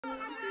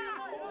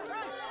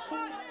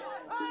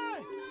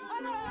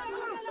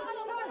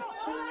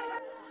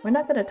We're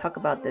not going to talk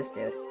about this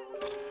dude.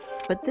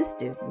 But this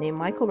dude, named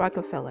Michael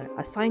Rockefeller,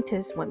 a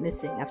scientist, went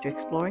missing after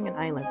exploring an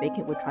island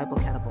vacant with tribal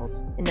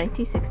cannibals. In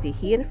 1960,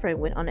 he and a friend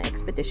went on an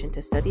expedition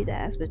to study the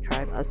Asmat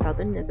tribe of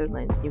southern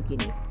Netherlands New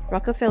Guinea.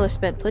 Rockefeller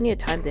spent plenty of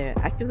time there,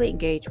 actively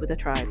engaged with the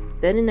tribe.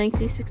 Then in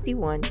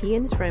 1961, he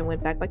and his friend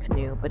went back by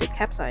canoe, but it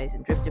capsized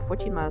and drifted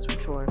 14 miles from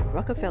shore.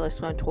 Rockefeller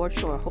swam toward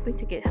shore hoping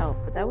to get help,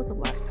 but that was the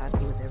last time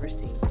he was ever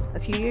seen. A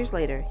few years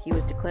later, he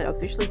was declared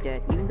officially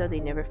dead, even though they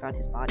never found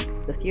his body.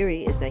 The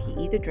theory is that he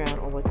either drowned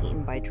or was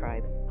eaten by a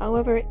tribe.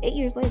 However, 8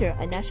 years later,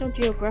 a National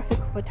Geographic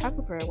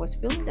photographer was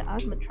filming the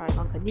Asmat tribe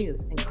on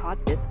canoes and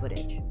caught this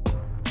footage.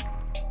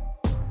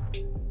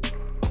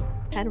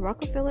 Had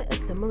Rockefeller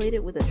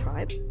assimilated with the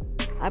tribe?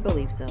 I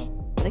believe so,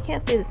 but I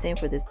can't say the same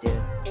for this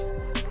dude.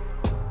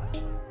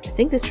 I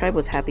think this tribe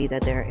was happy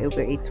that their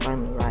Uber Eats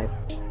finally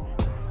arrived.